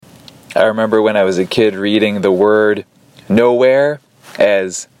I remember when I was a kid reading the word nowhere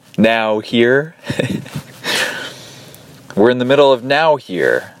as now here. We're in the middle of now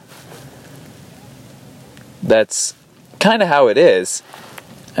here. That's kind of how it is.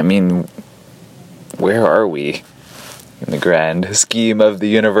 I mean, where are we in the grand scheme of the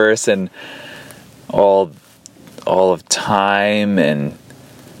universe and all of time and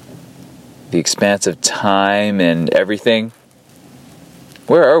the expanse of time and everything?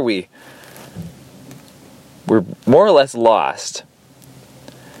 Where are we? We're more or less lost.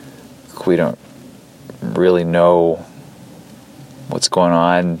 We don't really know what's going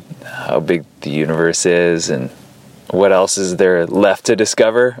on, how big the universe is, and what else is there left to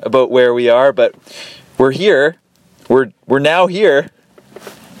discover about where we are, but we're here. We're now here.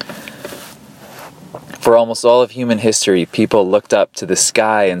 For almost all of human history, people looked up to the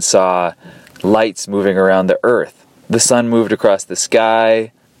sky and saw lights moving around the earth. The sun moved across the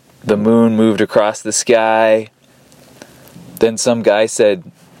sky. The moon moved across the sky. Then some guy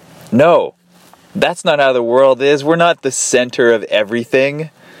said, "No, that's not how the world is. We're not the center of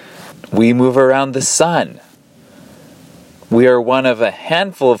everything. We move around the sun. We are one of a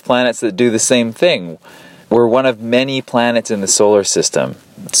handful of planets that do the same thing. We're one of many planets in the solar system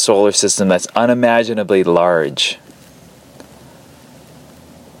that's unimaginably large.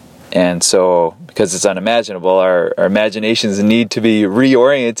 And so, because it's unimaginable, our imaginations need to be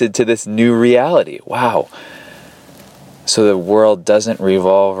reoriented to this new reality." Wow. So the world doesn't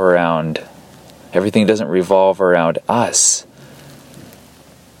revolve around, everything doesn't revolve around us.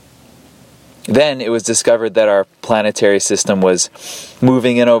 Then it was discovered that our planetary system was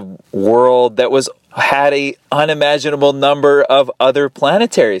moving in a world that had a unimaginable number of other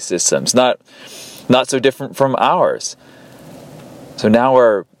planetary systems, not so different from ours. So now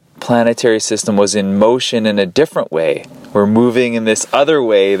our planetary system was in motion in a different way. We're moving in this other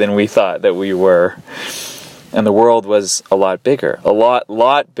way than we thought that we were. And the world was a lot bigger. A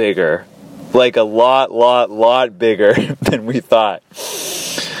lot bigger. Like a lot bigger than we thought.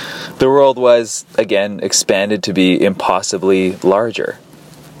 The world was, again, expanded to be impossibly larger.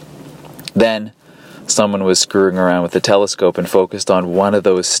 Then someone was screwing around with a telescope and focused on one of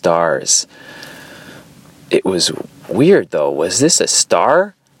those stars. It was weird, though. Was this a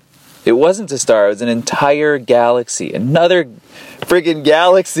star? It wasn't a star. It was an entire galaxy. Another friggin'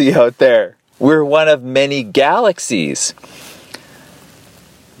 galaxy out there. We're one of many galaxies.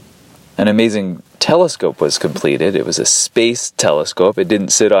 An amazing telescope was completed. It was a space telescope. It didn't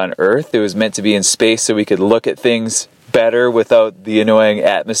sit on Earth. It was meant to be in space so we could look at things better without the annoying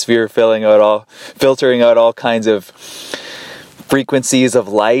atmosphere filtering out all kinds of frequencies of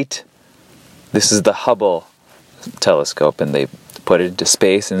light. This is the Hubble telescope, and they put it into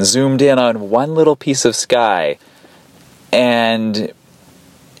space and zoomed in on one little piece of sky. And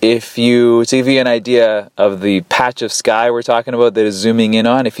to give you an idea of the patch of sky we're talking about that is zooming in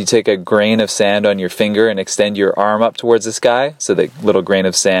on, if you take a grain of sand on your finger and extend your arm up towards the sky, so that little grain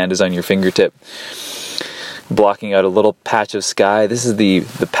of sand is on your fingertip, blocking out a little patch of sky. This is the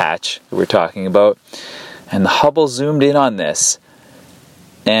patch that we're talking about. And the Hubble zoomed in on this.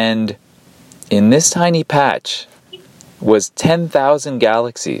 And in this tiny patch was 10,000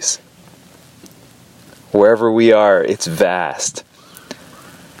 galaxies. Wherever we are, it's vast.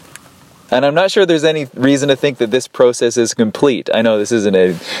 And I'm not sure there's any reason to think that this process is complete. I know this isn't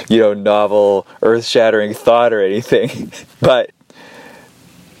a, novel, earth-shattering thought or anything, but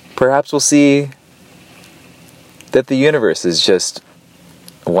perhaps we'll see that the universe is just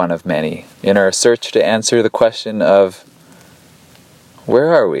one of many in our search to answer the question of,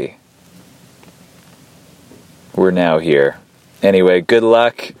 where are we? We're now here. Anyway, good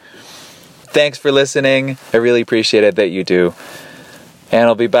luck. Thanks for listening. I really appreciate it that you do. And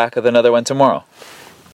I'll be back with another one tomorrow.